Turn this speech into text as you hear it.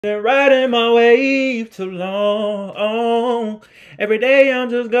Been riding my wave too long. Every day I'm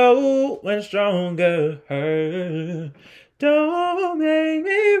just going stronger. Don't make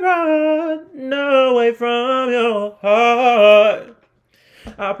me run away from your heart.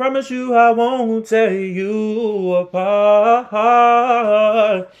 I promise you I won't tear you apart.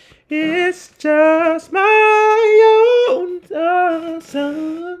 It's just my own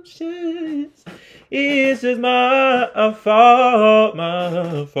assumptions. It's just my fault,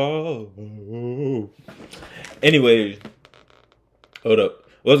 my fault. Anyways, hold up.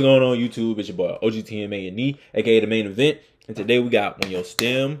 What's going on, YouTube? It's your boy Ogtmane and Nee, aka the main event. And today we got when your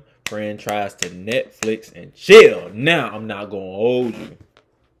STEM friend tries to Netflix and chill. Now I'm not gonna hold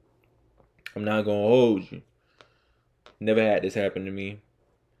you. Never had this happen to me.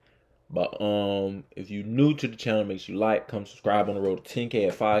 But if you're new to the channel, make sure you like, come subscribe. On the road to 10K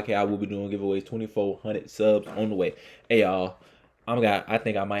at 5K. I will be doing giveaways, 2,400 subs on the way. Hey y'all, I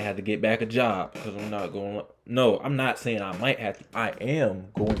think I might have to get back a job because I'm not going. No, I'm not saying I might have to. I am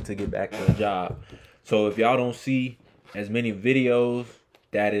going to get back to a job. So if y'all don't see as many videos,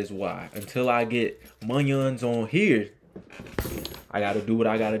 that is why. Until I get monions on here, I gotta do what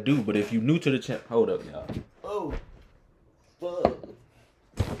I gotta do. But if you're new to the channel, hold up, y'all. Oh, fuck.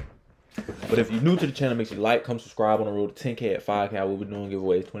 But if you're new to the channel, make sure you like, come subscribe. On the road to 10K at 5K. I will be doing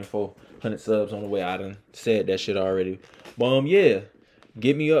giveaways, 2,400 subs on the way. I done said that shit already. Yeah,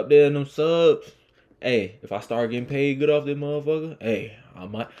 get me up there in them subs. Hey, if I start getting paid good off this motherfucker, hey,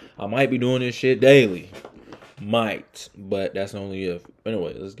 I might be doing this shit daily. Might, but that's only if.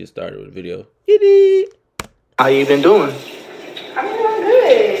 Anyway, let's get started with the video. How you been doing? I'm doing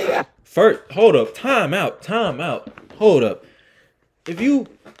good. First, hold up, time out. Hold up. If you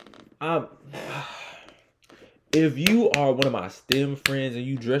are one of my STEM friends and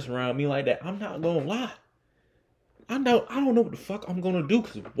you dress around me like that, I'm not gonna lie. I don't know what the fuck I'm gonna do,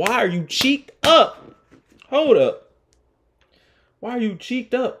 because why are you cheeked up? Hold up. Why are you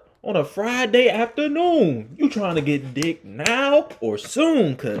cheeked up on a Friday afternoon? You trying to get dick now or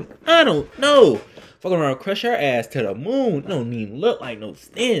soon? Cause I don't know. Fucking around, crush your ass to the moon. Don't even look like no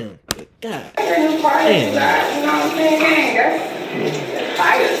STEM. But God damn.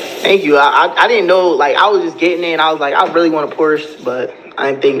 Thank you. I didn't know, like, I was just getting in. I was like, I really want a Porsche, but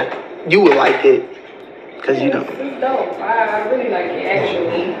I didn't think you would like it. Because, you know. It's dope. I really like it,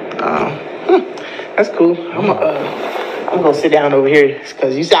 actually. That's cool. I'm going to sit down over here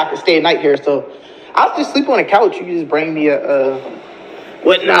because you said I could stay at night here. So I'll just sleep on the couch. You just bring me a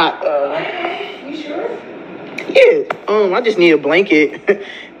whatnot. You sure? Yeah. I just need a blanket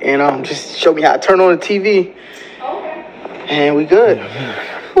and just show me how to turn on the TV. Okay. And we good.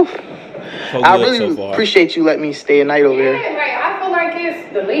 I really so appreciate you letting me stay a night over here. Yeah, like, I feel like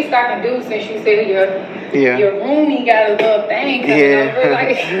it's the least I can do since you said your roomie got a little thing coming over.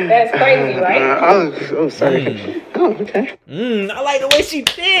 Like, that's crazy, right? Oh, sorry. Oh, okay. I like the way she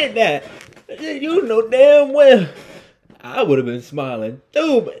did that. You know damn well I would have been smiling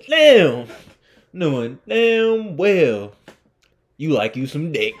too, but damn, knowing damn well you like you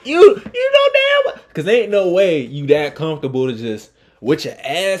some dick. You know damn well, cause ain't no way you that comfortable to just with your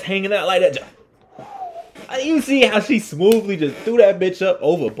ass hanging out like that. You see how she smoothly just threw that bitch up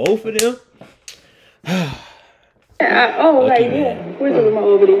over both of them? Where's the remote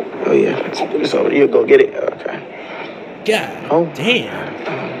over there? Oh, yeah. Let's put this over here. Go get it. Okay. God damn.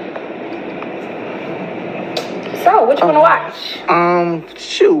 So, what you want to watch?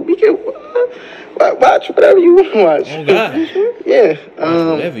 Shoot. We can watch whatever you want to watch. Oh, God. Yeah.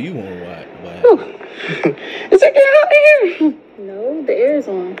 Whatever you want to watch. Is it getting hot in here? No, the air is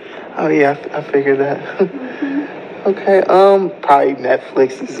on. Oh, yeah. I figured that. Okay. Probably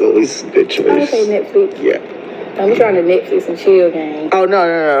Netflix is always a good choice. Okay, Netflix. Yeah. I'm trying to Netflix and chill game. Oh, no.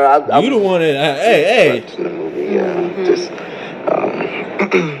 You the one that, hey. The movie,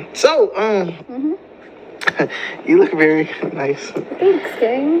 So, you look very nice. Thanks,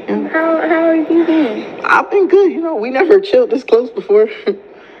 gang. Yeah. How are you doing? I've been good. You know, we never chilled this close before.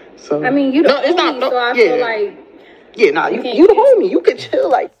 So I mean, you the homie, so I feel like you the homie. You could chill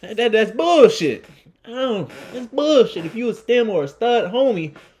like that's bullshit. That's bullshit. If you a STEM or a stud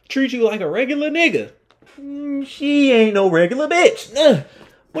homie, treat you like a regular nigga. She ain't no regular bitch.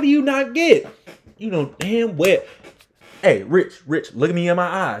 What do you not get? You know damn well. Hey, Rich, look at me in my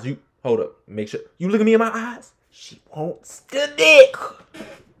eyes. You hold up, make sure you look at me in my eyes. She wants the dick.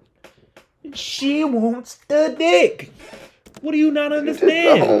 She wants the dick. What do you not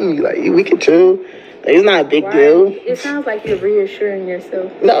understand? Just a homie, like we can chill. Like, it's not a big deal. It sounds like you're reassuring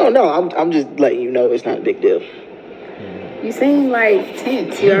yourself. No, I'm just letting you know it's not a big deal. You seem like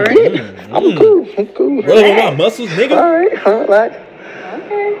tense. You alright? I'm cool. Bro, my muscles, nigga. All right.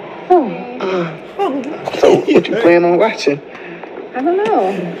 Okay. So what you plan on watching? I don't know.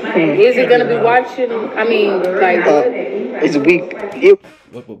 Is it gonna be watching? I mean, like it's week.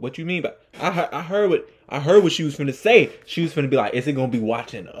 What you mean by? I heard what she was finna say. She was finna be like, is it gonna be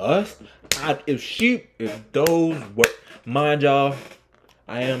watching us? If those were, mind y'all,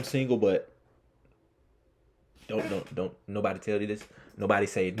 I am single, but don't nobody tell you this. Nobody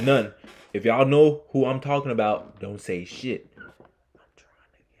say none. If y'all know who I'm talking about, don't say shit. I'm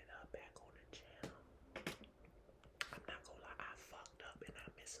trying to get her back on the channel. I'm not gonna lie, I fucked up and I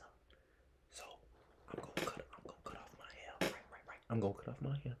miss her. So I'm gonna cut off my hair. Right. I'm gonna cut off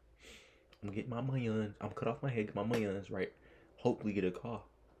my hair. I'm gonna get my onions. I'm gonna cut off my hair, get my onions right. Hopefully get a car.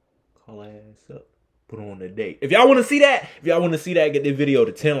 Call her ass up. Put her on a date. If y'all wanna see that, get this video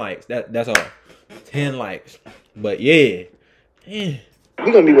to 10 likes. That's all. 10 likes. But yeah.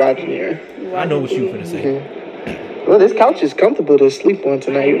 We're gonna be watching here. I know what you finna say. Well, this couch is comfortable to sleep on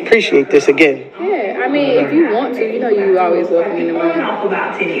tonight. Appreciate this again. Yeah, I mean, if you want to, you know, you always welcome in the room.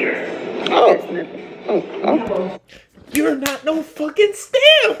 About 10 years. That's nothing. Oh. You're not no fucking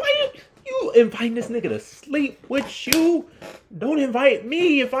stamp. Why you inviting this nigga to sleep with you? Don't invite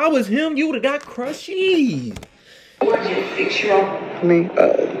me. If I was him, you would have got crushy. I mean,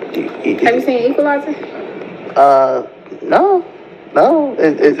 Have you seen Equalizer? No. How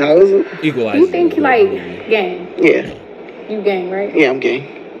is it? Equalizer. You think you like gang? Yeah. You gang, right? Yeah, I'm gang.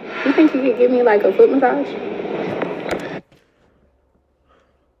 You think you could give me like a foot massage?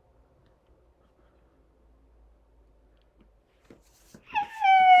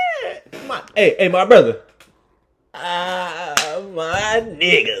 Hey, my brother. My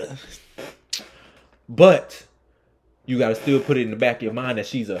nigga. But you gotta still put it in the back of your mind that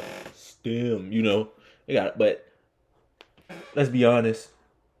she's a STEM, you know. But let's be honest.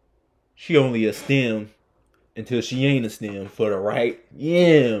 She only a STEM until she ain't a STEM for the right.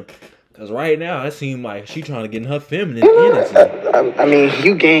 Yeah. Cause right now it seems like she trying to get in her feminine energy. I mean,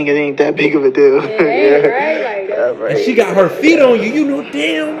 you gang, it ain't that big of a deal. Yeah, right? Like, right. And she got her feet on you, you know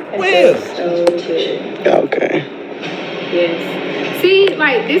damn well. Okay. Yes. See,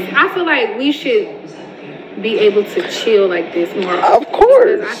 like this, I feel like we should be able to chill like this more. Of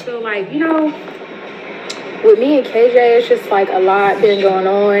course. Because I feel like, you know, with me and KJ, it's just like a lot been going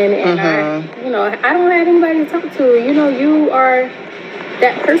on, and I don't have anybody to talk to. You know, you are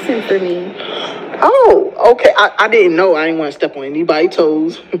that person for me. Oh, okay. I didn't know. I didn't want to step on anybody's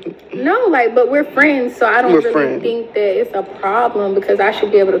toes. No, like, but we're friends, so I don't really think that it's a problem because I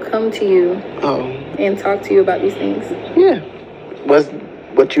should be able to come to you and talk to you about these things. Yeah. What's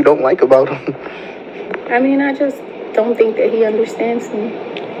what you don't like about him? I mean, I just don't think that he understands me.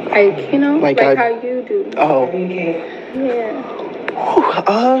 Like, you know, like how you do. Oh. Yeah.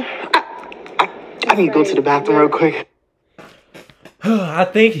 I need to go to the bathroom real quick. I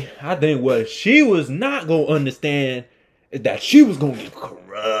think what she was not gonna understand is that she was gonna get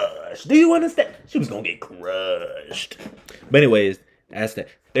crushed. Do you understand? She was gonna get crushed. But anyways, that's that.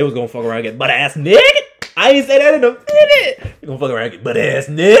 They was gonna fuck around and get butt ass nigga. I ain't say that in a minute. They gonna fuck around and get butt ass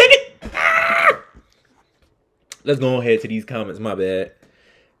nigga. Ah! Let's go ahead to these comments. My bad.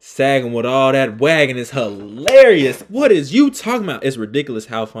 Sagging with all that wagging is hilarious. What is you talking about? It's ridiculous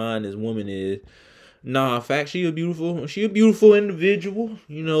how fine this woman is. Nah, in fact, she a beautiful individual.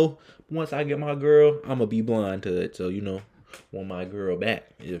 You know, once I get my girl, I'ma be blind to it. So, you know, want my girl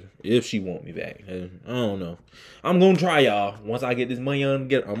back. If she want me back. I don't know. I'm gonna try, y'all. Once I get this money I'm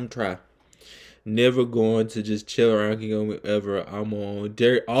gonna try. Never going to just chill around ever. I'm on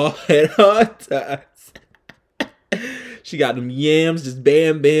dirt all at all times. She got them yams just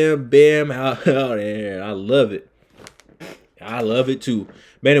bam, bam, bam out there. I love it. I love it too.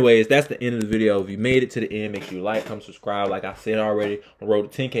 But anyways, that's the end of the video. If you made it to the end, make sure you like, comment, subscribe. Like I said already, on the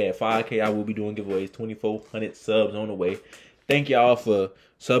road to 10K and 5K, I will be doing giveaways. 2,400 subs on the way. Thank y'all for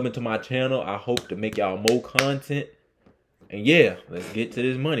subbing to my channel. I hope to make y'all more content. And yeah, let's get to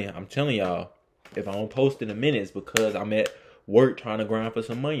this money. I'm telling y'all, if I don't post in a minute, it's because I'm at work trying to grind for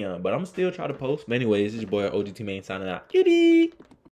some money on. But I'm still trying to post. But anyways, this is your boy Ogtmane signing out. Kitty.